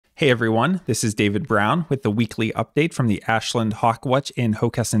Hey everyone, this is David Brown with the weekly update from the Ashland Hawk Watch in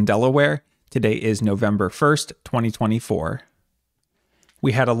Hockessin, Delaware. Today is November 1st, 2024.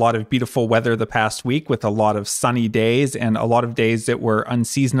 We had a lot of beautiful weather the past week with a lot of sunny days and a lot of days that were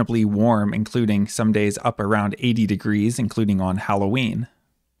unseasonably warm, including some days up around 80 degrees, including on Halloween.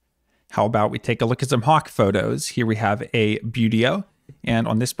 How about we take a look at some hawk photos? Here we have a buteo. And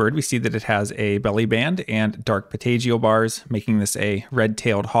on this bird, we see that it has a belly band and dark patagial bars, making this a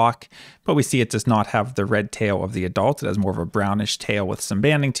red-tailed hawk. But we see it does not have the red tail of the adult. It has more of a brownish tail with some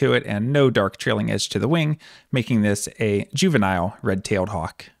banding to it and no dark trailing edge to the wing, making this a juvenile red-tailed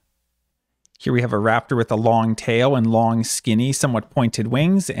hawk. Here we have a raptor with a long tail and long, skinny, somewhat pointed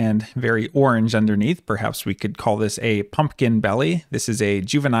wings and very orange underneath. Perhaps we could call this a pumpkin belly. This is a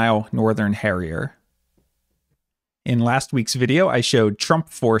juvenile northern harrier. In last week's video, I showed Trump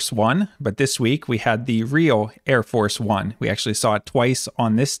Force One, but this week we had the real Air Force One. We actually saw it twice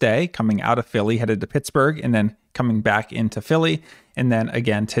on this day, coming out of Philly, headed to Pittsburgh, and then coming back into Philly. And then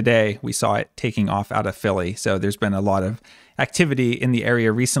again today, we saw it taking off out of Philly. So there's been a lot of activity in the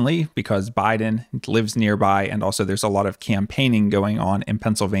area recently because Biden lives nearby, and also there's a lot of campaigning going on in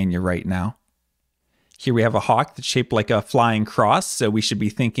Pennsylvania right now. Here we have a hawk that's shaped like a flying cross, so we should be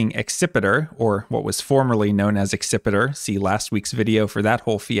thinking accipiter, or what was formerly known as accipiter. See last week's video for that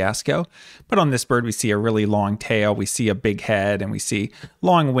whole fiasco. But on this bird, we see a really long tail, we see a big head, and we see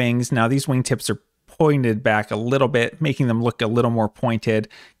long wings. Now, these wingtips are pointed back a little bit, making them look a little more pointed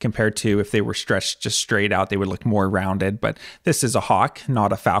compared to if they were stretched just straight out, they would look more rounded. But this is a hawk,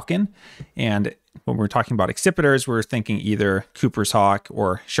 not a falcon. And when we're talking about accipiters, we're thinking either Cooper's hawk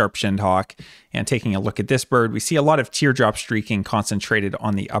or sharp-shinned hawk. And taking a look at this bird, we see a lot of teardrop streaking concentrated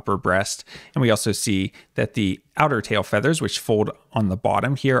on the upper breast. And we also see that the outer tail feathers, which fold on the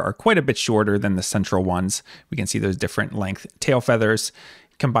bottom here, are quite a bit shorter than the central ones. We can see those different length tail feathers.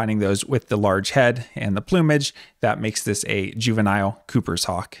 Combining those with the large head and the plumage, that makes this a juvenile Cooper's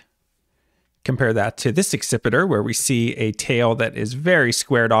hawk. Compare that to this accipiter, where we see a tail that is very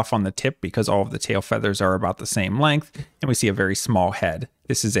squared off on the tip because all of the tail feathers are about the same length, and we see a very small head.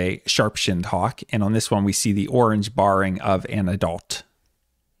 This is a sharp-shinned hawk, and on this one we see the orange barring of an adult.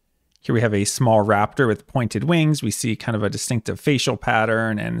 Here we have a small raptor with pointed wings. We see kind of a distinctive facial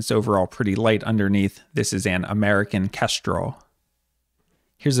pattern, and it's overall pretty light underneath. This is an American kestrel.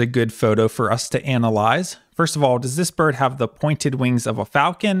 Here's a good photo for us to analyze. First of all, does this bird have the pointed wings of a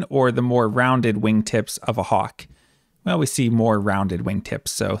falcon or the more rounded wingtips of a hawk? Well, we see more rounded wingtips,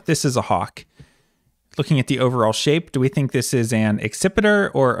 so this is a hawk. Looking at the overall shape, do we think this is an accipiter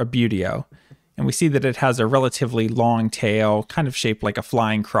or a buteo? And we see that it has a relatively long tail, kind of shaped like a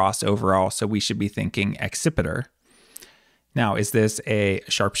flying cross overall, so we should be thinking accipiter. Now, is this a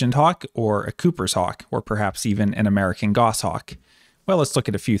sharp-shinned hawk or a Cooper's hawk, or perhaps even an American goshawk? Well, let's look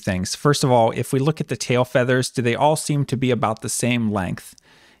at a few things. First of all, if we look at the tail feathers, do they all seem to be about the same length?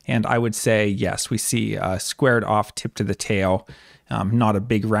 And I would say yes, we see a squared off tip to the tail, not a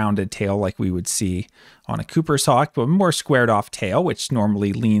big rounded tail like we would see on a Cooper's hawk, but more squared off tail, which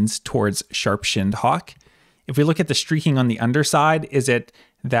normally leans towards sharp-shinned hawk. If we look at the streaking on the underside, is it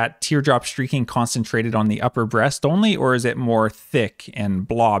that teardrop streaking concentrated on the upper breast only, or is it more thick and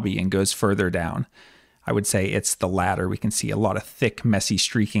blobby and goes further down? I would say it's the latter. We can see a lot of thick, messy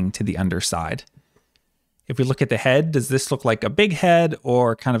streaking to the underside. If we look at the head, does this look like a big head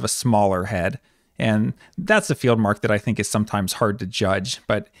or kind of a smaller head? And that's a field mark that I think is sometimes hard to judge.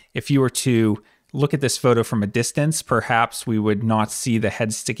 But if you were to look at this photo from a distance, perhaps we would not see the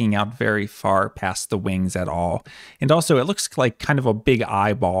head sticking out very far past the wings at all. And also, it looks like kind of a big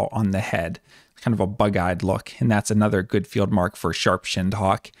eyeball on the head, kind of a bug-eyed look. And that's another good field mark for sharp-shinned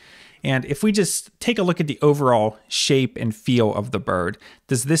hawk. And if we just take a look at the overall shape and feel of the bird,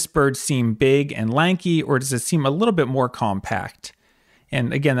 does this bird seem big and lanky, or does it seem a little bit more compact?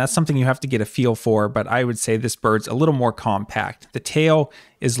 And again, that's something you have to get a feel for, but I would say this bird's a little more compact. The tail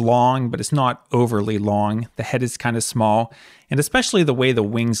is long, but it's not overly long. The head is kind of small, and especially the way the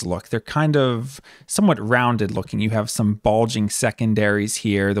wings look. They're kind of somewhat rounded looking. You have some bulging secondaries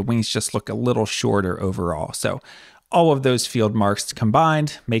here. The wings just look a little shorter overall. So all of those field marks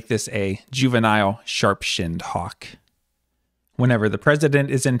combined make this a juvenile sharp-shinned hawk. Whenever the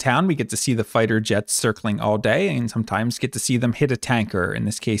president is in town, we get to see the fighter jets circling all day and sometimes get to see them hit a tanker. In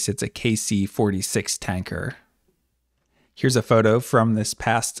this case, it's a KC-46 tanker. Here's a photo from this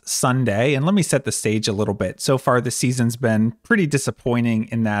past Sunday, and let me set the stage a little bit. So far, the season's been pretty disappointing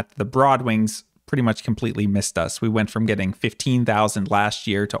in that the broadwings pretty much completely missed us. We went from getting 15,000 last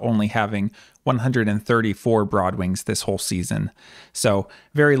year to only having 134 broadwings this whole season. So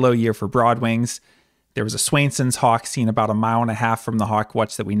very low year for broadwings. There was a Swainson's hawk seen about 1.5 miles from the Hawk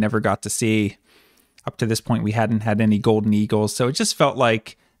Watch that we never got to see. Up to this point, we hadn't had any golden eagles, so it just felt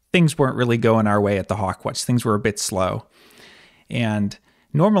like things weren't really going our way at the Hawk Watch. Things were a bit slow. And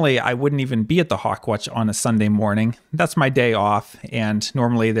normally, I wouldn't even be at the Hawk Watch on a Sunday morning. That's my day off, and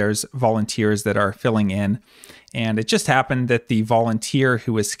normally there's volunteers that are filling in. And it just happened that the volunteer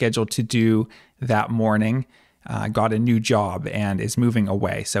who was scheduled to do that morning got a new job and is moving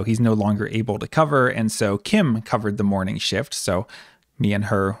away. So he's no longer able to cover, and so Kim covered the morning shift. So me and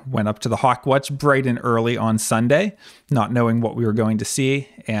her went up to the Hawk Watch bright and early on Sunday, not knowing what we were going to see.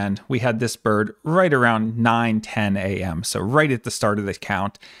 And we had this bird right around 9:10 a.m. So right at the start of the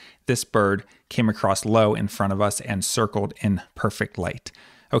count, this bird came across low in front of us and circled in perfect light.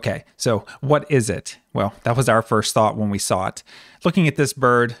 Okay, so what is it? Well, that was our first thought when we saw it. Looking at this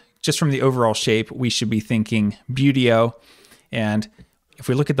bird, just from the overall shape, we should be thinking buteo. And if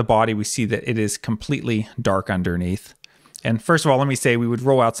we look at the body, we see that it is completely dark underneath. And first of all, let me say we would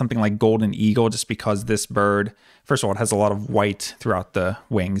roll out something like golden eagle just because this bird, first of all, it has a lot of white throughout the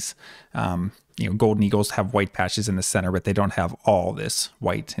wings. Golden eagles have white patches in the center, but they don't have all this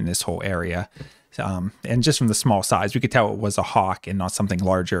white in this whole area. And just from the small size, we could tell it was a hawk and not something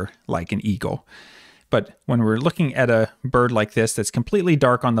larger like an eagle. But when we're looking at a bird like this that's completely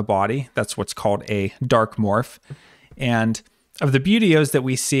dark on the body, that's what's called a dark morph. And of the buteos that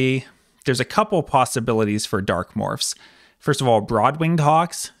we see, there's a couple possibilities for dark morphs. First of all, broad-winged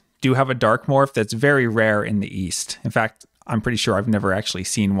hawks do have a dark morph that's very rare in the East. In fact, I'm pretty sure I've never actually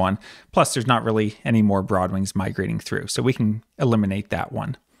seen one. Plus, there's not really any more broadwings migrating through, so we can eliminate that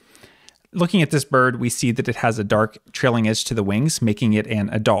one. Looking at this bird, we see that it has a dark trailing edge to the wings, making it an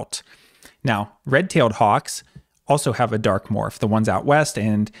adult. Now, red-tailed hawks also have a dark morph, the ones out west,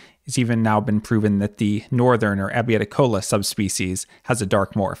 and it's even now been proven that the northern or Abieticola subspecies has a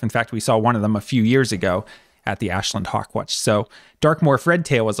dark morph. In fact, we saw one of them a few years ago at the Ashland Hawk Watch. So dark morph red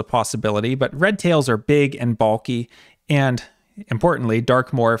tail is a possibility, but red tails are big and bulky, and importantly,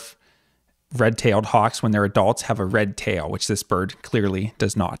 dark morph red-tailed hawks, when they're adults, have a red tail, which this bird clearly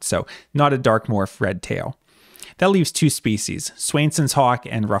does not. So not a dark morph red tail. That leaves two species, Swainson's hawk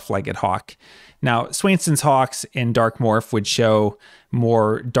and rough-legged hawk. Now, Swainson's hawks in dark morph would show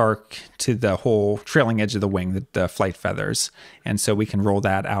more dark to the whole trailing edge of the wing, the flight feathers. And so we can roll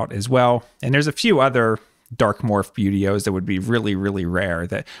that out as well. And there's a few other dark morph buteos that would be really, really rare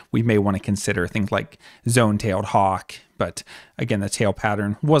that we may want to consider, things like zone-tailed hawk. But again, the tail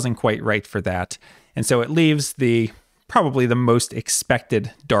pattern wasn't quite right for that. And so it leaves probably the most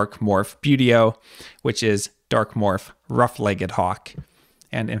expected dark morph buteo, which is dark morph rough-legged hawk.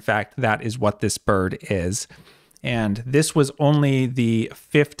 And in fact, that is what this bird is. And this was only the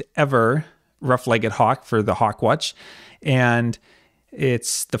 5th ever rough-legged hawk for the Hawk Watch. And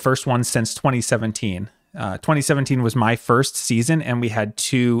it's the first one since 2017. 2017 was my first season, and we had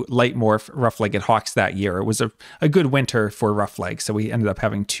 2 light morph rough-legged hawks that year. It was a good winter for rough-legs, so we ended up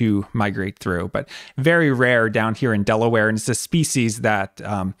having 2 migrate through, but very rare down here in Delaware, and it's a species that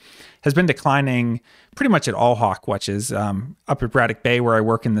has been declining pretty much at all Hawk Watches. Up at Braddock Bay, where I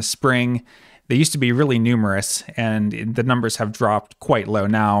work in the spring, they used to be really numerous, and the numbers have dropped quite low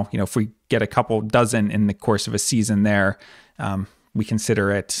now. If we get a couple dozen in the course of a season there, we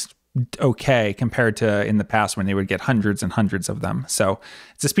consider it okay compared to in the past when they would get hundreds and hundreds of them. So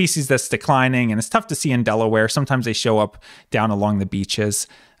it's a species that's declining, and it's tough to see in Delaware. Sometimes they show up down along the beaches,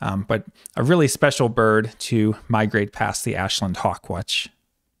 but a really special bird to migrate past the Ashland Hawk Watch.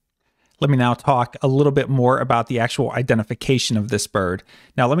 Let me now talk a little bit more about the actual identification of this bird.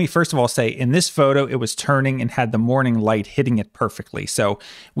 Now, let me first of all say, in this photo, it was turning and had the morning light hitting it perfectly. So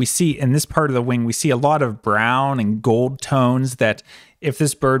we see in this part of the wing, we see a lot of brown and gold tones that if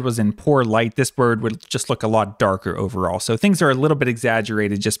this bird was in poor light, this bird would just look a lot darker overall. So things are a little bit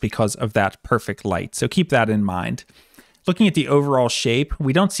exaggerated just because of that perfect light. So keep that in mind. Looking at the overall shape,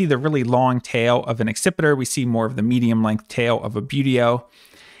 we don't see the really long tail of an accipiter. We see more of the medium length tail of a buteo.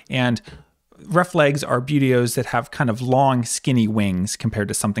 And rough legs are buteos that have kind of long, skinny wings compared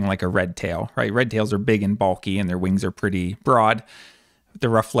to something like a red tail, right? Red tails are big and bulky, and their wings are pretty broad. The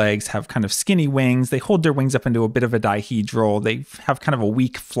rough legs have kind of skinny wings. They hold their wings up into a bit of a dihedral. They have kind of a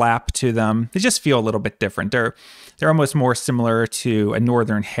weak flap to them. They just feel a little bit different. They're almost more similar to a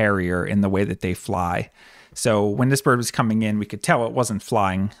northern harrier in the way that they fly. So when this bird was coming in, we could tell it wasn't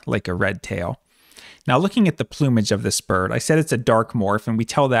flying like a red tail. Now, looking at the plumage of this bird, I said it's a dark morph, and we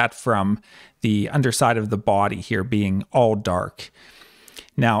tell that from the underside of the body here being all dark.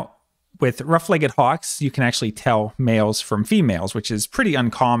 Now, with rough-legged hawks, you can actually tell males from females, which is pretty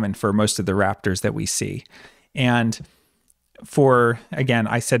uncommon for most of the raptors that we see. And again,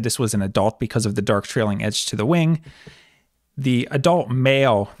 I said this was an adult because of the dark trailing edge to the wing. The adult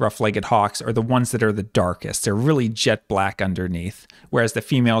male rough-legged hawks are the ones that are the darkest. They're really jet black underneath, whereas the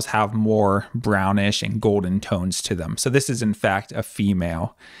females have more brownish and golden tones to them. So this is in fact a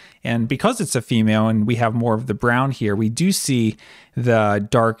female. And because it's a female and we have more of the brown here, we do see the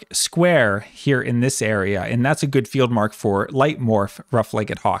dark square here in this area. And that's a good field mark for light morph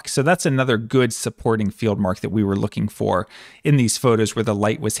rough-legged hawks. So that's another good supporting field mark that we were looking for in these photos where the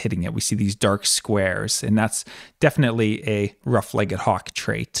light was hitting it. We see these dark squares, and that's definitely a rough-legged hawk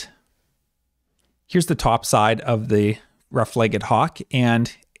trait. Here's the top side of the rough-legged hawk,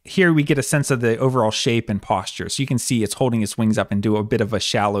 and here we get a sense of the overall shape and posture. So you can see it's holding its wings up and do a bit of a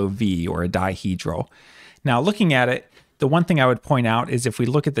shallow V or a dihedral. Now looking at it, the one thing I would point out is if we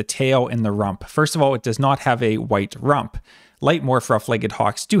look at the tail and the rump, first of all, it does not have a white rump. Light morph rough-legged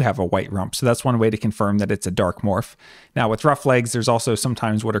hawks do have a white rump, so that's one way to confirm that it's a dark morph. Now with rough legs, there's also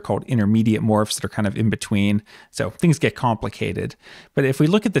sometimes what are called intermediate morphs that are kind of in between, so things get complicated. But if we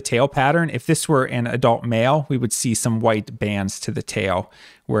look at the tail pattern, if this were an adult male, we would see some white bands to the tail,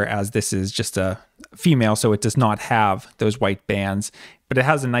 whereas this is just a female, so it does not have those white bands. But it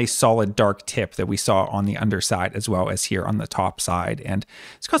has a nice solid dark tip that we saw on the underside as well as here on the top side. And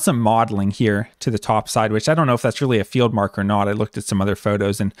it's got some modeling here to the top side, which I don't know if that's really a field mark or not. I looked at some other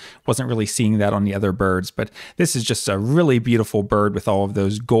photos and wasn't really seeing that on the other birds, but this is just a really beautiful bird with all of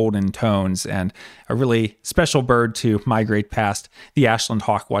those golden tones and a really special bird to migrate past the Ashland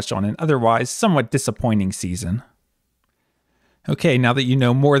Hawk Watch on an otherwise somewhat disappointing season. Okay, now that you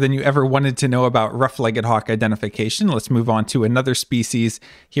know more than you ever wanted to know about rough-legged hawk identification, let's move on to another species.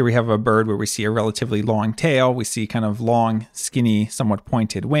 Here we have a bird where we see a relatively long tail. We see kind of long, skinny, somewhat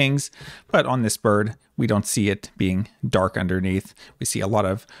pointed wings. But on this bird, we don't see it being dark underneath. We see a lot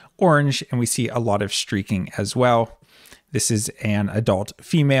of orange and we see a lot of streaking as well. This is an adult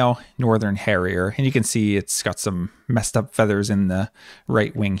female northern harrier, and you can see it's got some messed up feathers in the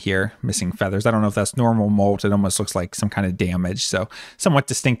right wing here, missing feathers. I don't know if that's normal molt. It almost looks like some kind of damage, so somewhat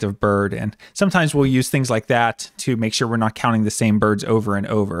distinctive bird. And sometimes we'll use things like that to make sure we're not counting the same birds over and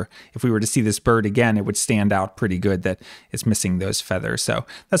over. If we were to see this bird again, it would stand out pretty good that it's missing those feathers. So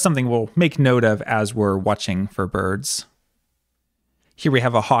that's something we'll make note of as we're watching for birds. Here we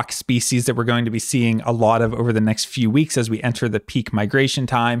have a hawk species that we're going to be seeing a lot of over the next few weeks as we enter the peak migration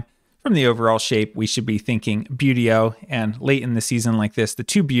time. From the overall shape, we should be thinking buteo, and late in the season like this, the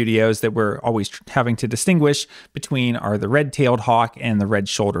two buteos that we're always having to distinguish between are the red-tailed hawk and the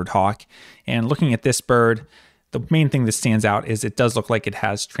red-shouldered hawk. And looking at this bird, the main thing that stands out is it does look like it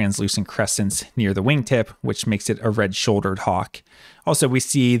has translucent crescents near the wingtip, which makes it a red-shouldered hawk. Also, we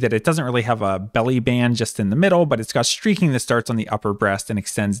see that it doesn't really have a belly band just in the middle, but it's got streaking that starts on the upper breast and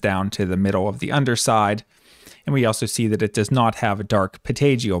extends down to the middle of the underside. And we also see that it does not have dark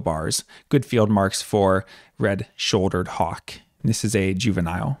patagial bars, good field marks for red-shouldered hawk. This is a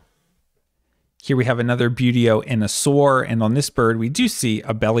juvenile. Here we have another buteo and a soar, and on this bird we do see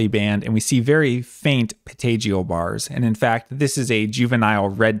a belly band and we see very faint patagial bars. And in fact, this is a juvenile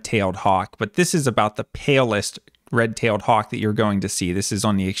red-tailed hawk, but this is about the palest red-tailed hawk that you're going to see. This is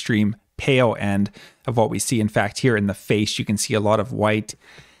on the extreme pale end of what we see. In fact, here in the face you can see a lot of white.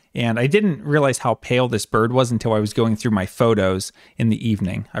 And I didn't realize how pale this bird was until I was going through my photos in the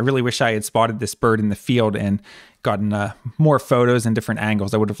evening. I really wish I had spotted this bird in the field and gotten more photos and different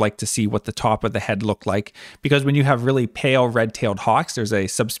angles. I would have liked to see what the top of the head looked like, because when you have really pale red-tailed hawks, there's a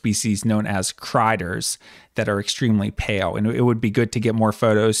subspecies known as criders that are extremely pale. And it would be good to get more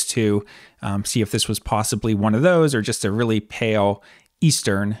photos to see if this was possibly one of those or just a really pale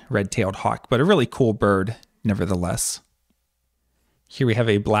eastern red-tailed hawk, but a really cool bird nevertheless. Here we have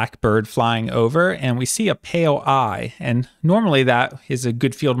a black bird flying over and we see a pale eye, and normally that is a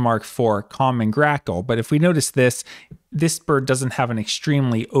good field mark for common grackle, but if we notice this bird doesn't have an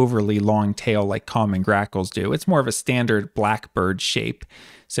extremely overly long tail like common grackles do. It's more of a standard blackbird shape.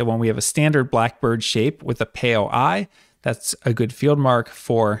 So when we have a standard blackbird shape with a pale eye, that's a good field mark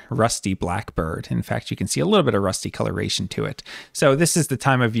for rusty blackbird. In fact, you can see a little bit of rusty coloration to it. So this is the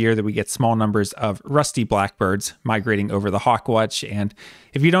time of year that we get small numbers of rusty blackbirds migrating over the Hawk Watch. And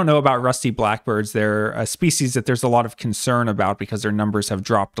if you don't know about rusty blackbirds, they're a species that there's a lot of concern about because their numbers have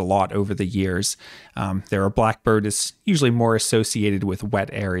dropped a lot over the years. Their blackbird is usually more associated with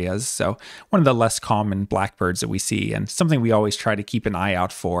wet areas. So one of the less common blackbirds that we see, and something we always try to keep an eye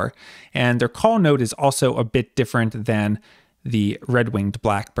out for. And their call note is also a bit different than the red-winged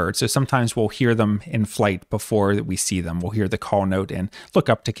blackbird. So sometimes we'll hear them in flight before we see them. We'll hear the call note and look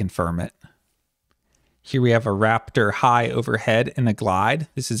up to confirm it. Here we have a raptor high overhead in a glide.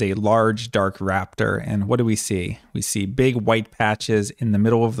 This is a large, dark raptor. And what do we see? We see big white patches in the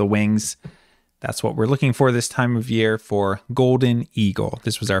middle of the wings. That's what we're looking for this time of year for golden eagle.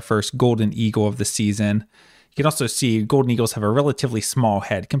 This was our first golden eagle of the season. You can also see golden eagles have a relatively small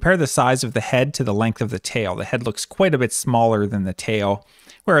head. Compare the size of the head to the length of the tail. The head looks quite a bit smaller than the tail,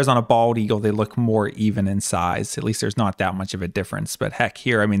 whereas on a bald eagle, they look more even in size. At least there's not that much of a difference. But heck,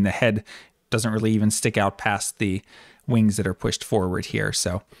 here, I mean, the head doesn't really even stick out past the wings that are pushed forward here.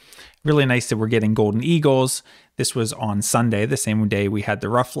 So really nice that we're getting golden eagles. This was on Sunday, the same day we had the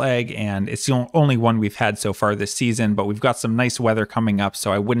rough leg, and it's the only one we've had so far this season, but we've got some nice weather coming up,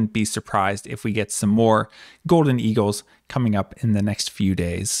 so I wouldn't be surprised if we get some more golden eagles coming up in the next few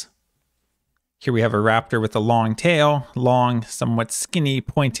days. Here we have a raptor with a long tail, long, somewhat skinny,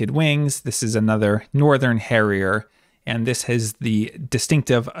 pointed wings. This is another northern harrier, and this has the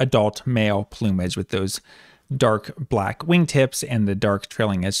distinctive adult male plumage with those dark black wingtips and the dark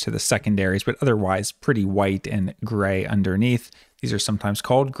trailing edge to the secondaries, but otherwise pretty white and gray underneath. These are sometimes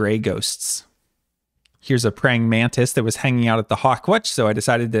called gray ghosts. Here's a praying mantis that was hanging out at the Hawk Watch, so I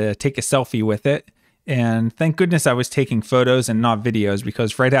decided to take a selfie with it. And thank goodness I was taking photos and not videos,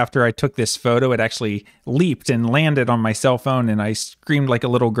 because right after I took this photo, it actually leaped and landed on my cell phone, and I screamed like a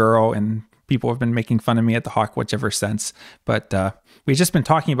little girl, and people have been making fun of me at the Hawk Watch ever since. But we've just been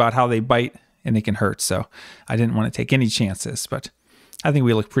talking about how they bite and they can hurt, so I didn't want to take any chances, but I think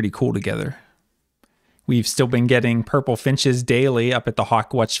we look pretty cool together. We've still been getting purple finches daily up at the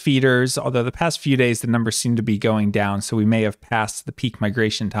Hawk Watch feeders, although the past few days the numbers seem to be going down, so we may have passed the peak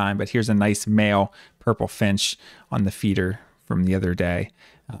migration time, but here's a nice male purple finch on the feeder from the other day.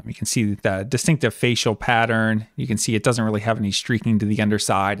 You can see the distinctive facial pattern. You can see it doesn't really have any streaking to the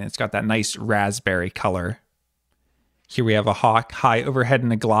underside, and it's got that nice raspberry color. Here we have a hawk high overhead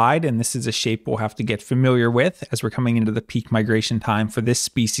in a glide, and this is a shape we'll have to get familiar with as we're coming into the peak migration time for this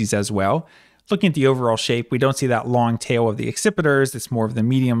species as well. Looking at the overall shape, we don't see that long tail of the accipiters. It's more of the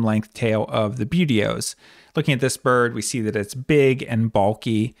medium length tail of the buteos. Looking at this bird, we see that it's big and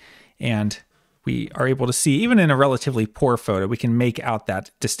bulky, and we are able to see, even in a relatively poor photo, we can make out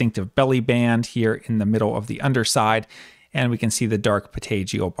that distinctive belly band here in the middle of the underside, and we can see the dark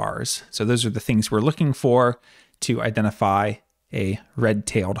patagial bars. So those are the things we're looking for to identify a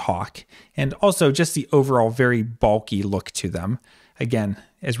red-tailed hawk, and also just the overall very bulky look to them. Again,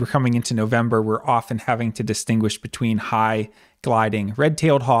 as we're coming into November, we're often having to distinguish between high gliding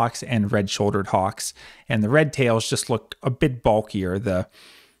red-tailed hawks and red-shouldered hawks, and the red tails just look a bit bulkier. The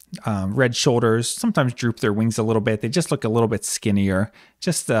red shoulders sometimes droop their wings a little bit. They just look a little bit skinnier,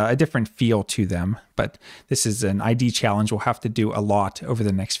 just a different feel to them. But this is an ID challenge we'll have to do a lot over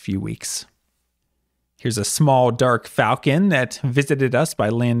the next few weeks. Here's a small dark falcon that visited us by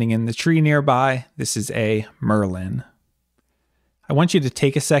landing in the tree nearby. This is a merlin. I want you to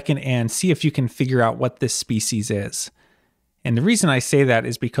take a second and see if you can figure out what this species is. And the reason I say that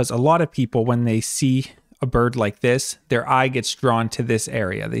is because a lot of people, when they see a bird like this, their eye gets drawn to this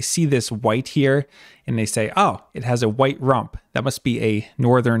area. They see this white here and they say, oh, it has a white rump. That must be a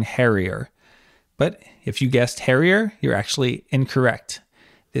northern harrier. But if you guessed harrier, you're actually incorrect.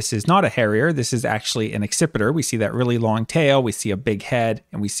 This is not a harrier. This is actually an accipiter. We see that really long tail. We see a big head,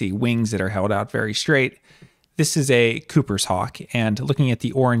 and we see wings that are held out very straight. This is a Cooper's hawk, and looking at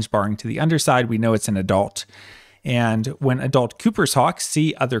the orange barring to the underside, we know it's an adult. And when adult Cooper's hawks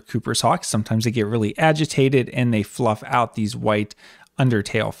see other Cooper's hawks, sometimes they get really agitated and they fluff out these white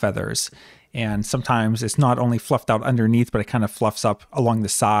undertail feathers. And sometimes it's not only fluffed out underneath, but it kind of fluffs up along the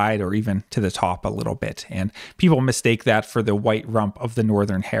side or even to the top a little bit. And people mistake that for the white rump of the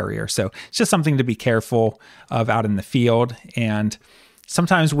northern harrier. So it's just something to be careful of out in the field. And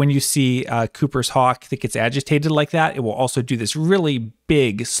sometimes when you see a Cooper's hawk that gets agitated like that, it will also do this really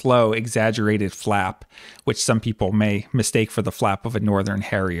big, slow, exaggerated flap, which some people may mistake for the flap of a northern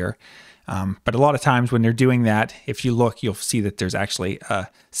harrier. But a lot of times when they're doing that, if you look, you'll see that there's actually a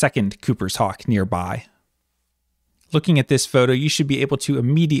second Cooper's hawk nearby. Looking at this photo, you should be able to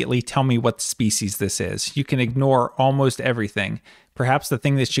immediately tell me what species this is. You can ignore almost everything. Perhaps the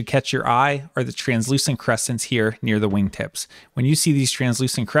thing that should catch your eye are the translucent crescents here near the wingtips. When you see these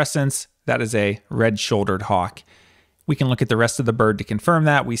translucent crescents, that is a red-shouldered hawk. We can look at the rest of the bird to confirm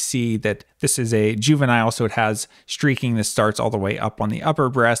that. We see that this is a juvenile, so it has streaking that starts all the way up on the upper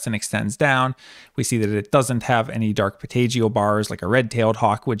breast and extends down. We see that it doesn't have any dark patagial bars like a red-tailed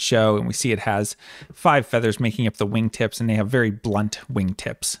hawk would show, and we see it has 5 feathers making up the wingtips, and they have very blunt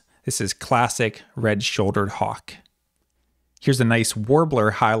wingtips. This is classic red-shouldered hawk. Here's a nice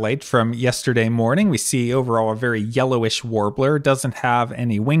warbler highlight from yesterday morning. We see overall a very yellowish warbler. Doesn't have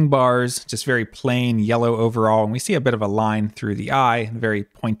any wing bars, just very plain yellow overall. And we see a bit of a line through the eye, very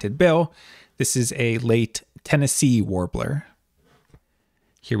pointed bill. This is a late Tennessee warbler.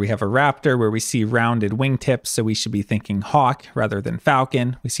 Here we have a raptor where we see rounded wingtips, so we should be thinking hawk rather than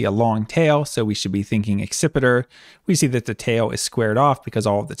falcon. We see a long tail, so we should be thinking accipiter. We see that the tail is squared off because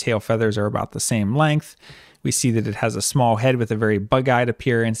all of the tail feathers are about the same length. We see that it has a small head with a very bug-eyed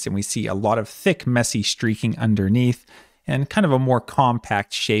appearance, and we see a lot of thick, messy streaking underneath, and kind of a more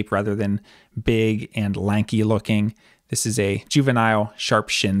compact shape rather than big and lanky looking. This is a juvenile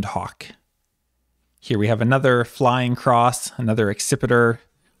sharp-shinned hawk. Here we have another flying cross, another accipiter.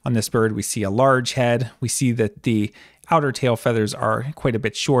 On this bird, we see a large head. We see that the outer tail feathers are quite a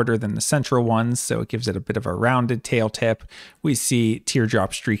bit shorter than the central ones, so it gives it a bit of a rounded tail tip. We see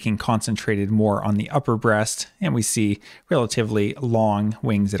teardrop streaking concentrated more on the upper breast, and we see relatively long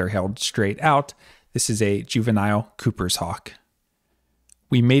wings that are held straight out. This is a juvenile Cooper's hawk.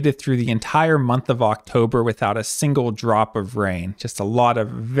 We made it through the entire month of October without a single drop of rain. Just a lot of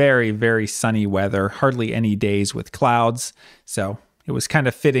very, very sunny weather, hardly any days with clouds. So it was kind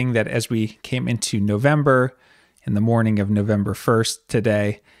of fitting that as we came into November, in the morning of November 1st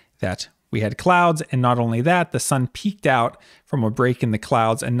today, that we had clouds, and not only that, the sun peeked out from a break in the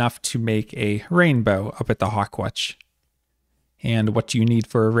clouds enough to make a rainbow up at the Hawk Watch. And what do you need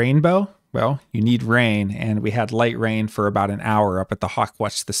for a rainbow? Well, you need rain, and we had light rain for about an hour up at the Hawk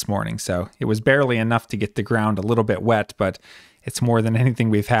Watch this morning, so it was barely enough to get the ground a little bit wet, but it's more than anything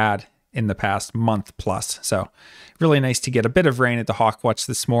we've had in the past month plus. So really nice to get a bit of rain at the Hawk Watch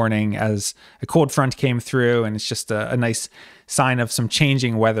this morning as a cold front came through, and it's just a nice sign of some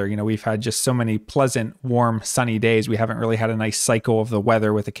changing weather. You know, we've had just so many pleasant, warm, sunny days. We haven't really had a nice cycle of the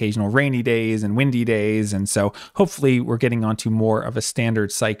weather with occasional rainy days and windy days. And so hopefully we're getting onto more of a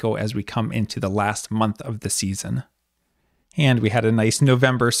standard cycle as we come into the last month of the season. And we had a nice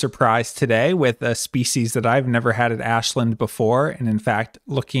November surprise today with a species that I've never had at Ashland before. And in fact,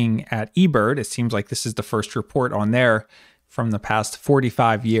 looking at eBird, it seems like this is the first report on there from the past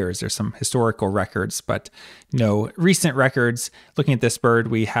 45 years. There's some historical records, but no recent records. Looking at this bird,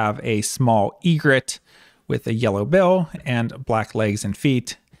 we have a small egret with a yellow bill and black legs and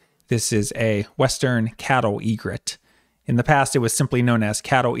feet. This is a Western cattle egret. In the past, it was simply known as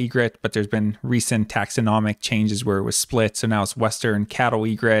cattle egret, but there's been recent taxonomic changes where it was split. So now it's Western cattle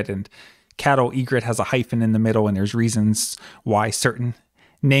egret, and cattle egret has a hyphen in the middle, and there's reasons why certain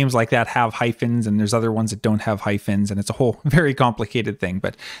names like that have hyphens, and there's other ones that don't have hyphens, and it's a whole very complicated thing.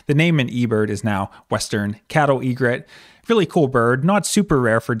 But the name in eBird is now Western cattle egret. Really cool bird, not super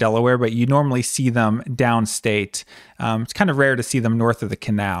rare for Delaware, but you normally see them downstate. It's kind of rare to see them north of the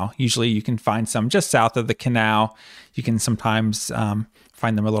canal. Usually you can find some just south of the canal. You can sometimes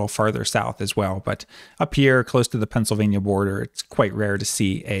find them a little farther south as well. But up here, close to the Pennsylvania border, it's quite rare to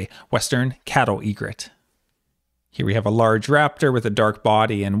see a Western cattle egret. Here we have a large raptor with a dark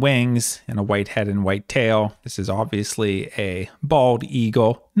body and wings and a white head and white tail. This is obviously a bald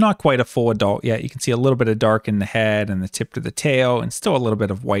eagle, not quite a full adult yet. You can see a little bit of dark in the head and the tip to the tail, and still a little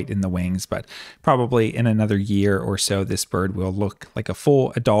bit of white in the wings, but probably in another year or so, this bird will look like a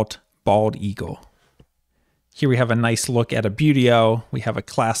full adult bald eagle. Here we have a nice look at a buteo. We have a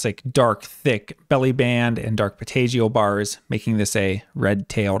classic dark, thick belly band and dark patagial bars, making this a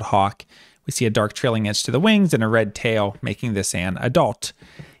red-tailed hawk. We see a dark trailing edge to the wings and a red tail, making this an adult.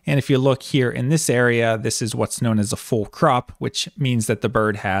 And if you look here in this area, this is what's known as a full crop, which means that the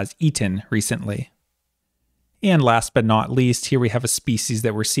bird has eaten recently. And last but not least, here we have a species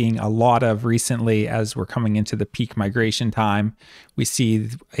that we're seeing a lot of recently as we're coming into the peak migration time. We see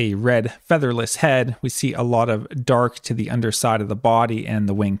a red featherless head. We see a lot of dark to the underside of the body and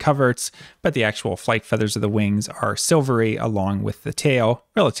the wing coverts, but the actual flight feathers of the wings are silvery along with the tail.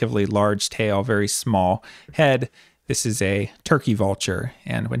 Relatively large tail, very small head. This is a turkey vulture,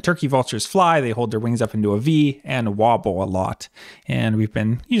 and when turkey vultures fly, they hold their wings up into a V and wobble a lot. And we've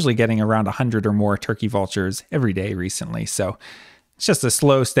been usually getting around 100 or more turkey vultures every day recently. So it's just a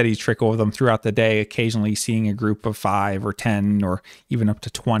slow, steady trickle of them throughout the day, occasionally seeing a group of 5 or 10 or even up to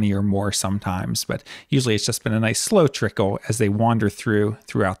 20 or more sometimes. But usually it's just been a nice slow trickle as they wander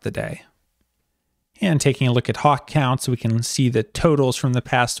throughout the day. And taking a look at hawk counts, we can see the totals from the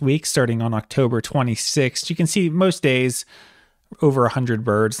past week starting on October 26th. You can see most days over 100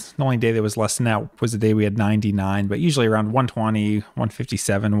 birds. The only day that was less than that was the day we had 99, but usually around 120,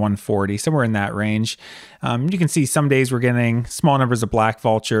 157, 140, somewhere in that range. You can see some days we're getting small numbers of black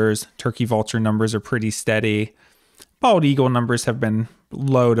vultures. Turkey vulture numbers are pretty steady. Bald eagle numbers have been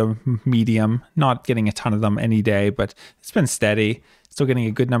low to medium, not getting a ton of them any day, but it's been steady. Still getting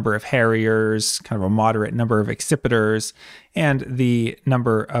a good number of harriers, kind of a moderate number of accipiters, and the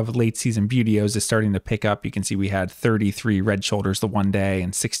number of late season buteos is starting to pick up. You can see we had 33 red shoulders the one day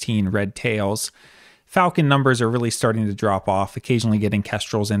and 16 red tails. Falcon numbers are really starting to drop off, occasionally getting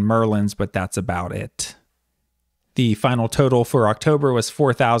kestrels and merlins, but that's about it. The final total for October was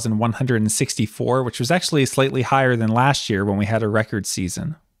 4,164, which was actually slightly higher than last year when we had a record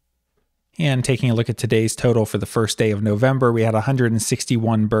season. And taking a look at today's total for the first day of November, we had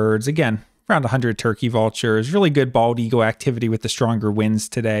 161 birds. Again, around 100 turkey vultures. Really good bald eagle activity with the stronger winds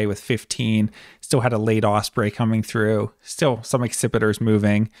today with 15. Still had a late osprey coming through. Still some accipiters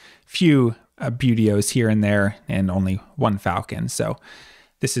moving. Few buteos here and there, and only one falcon. So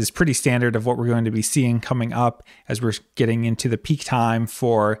this is pretty standard of what we're going to be seeing coming up as we're getting into the peak time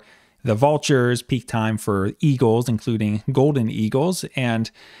for the vultures, peak time for eagles, including golden eagles, and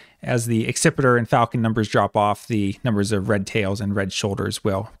as the accipiter and falcon numbers drop off, the numbers of red tails and red shoulders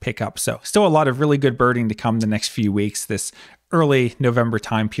will pick up. So still a lot of really good birding to come the next few weeks. This early November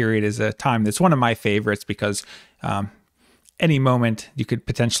time period is a time that's one of my favorites because any moment you could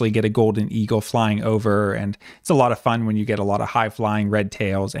potentially get a golden eagle flying over, and it's a lot of fun when you get a lot of high flying red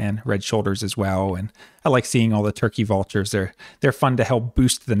tails and red shoulders as well. And I like seeing all the turkey vultures. They're fun to help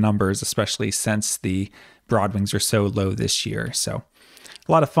boost the numbers, especially since the broadwings are so low this year. So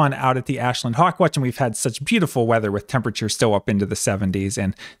a lot of fun out at the Ashland Hawk Watch, and we've had such beautiful weather with temperatures still up into the 70s,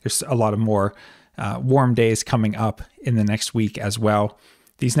 and there's a lot of more warm days coming up in the next week as well.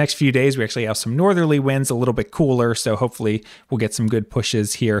 These next few days, we actually have some northerly winds, a little bit cooler, so hopefully we'll get some good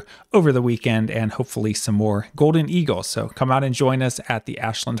pushes here over the weekend and hopefully some more golden eagles. So come out and join us at the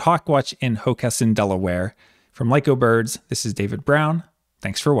Ashland Hawk Watch in Hockessin, Delaware. From Lyco Birds, this is David Brown.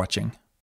 Thanks for watching.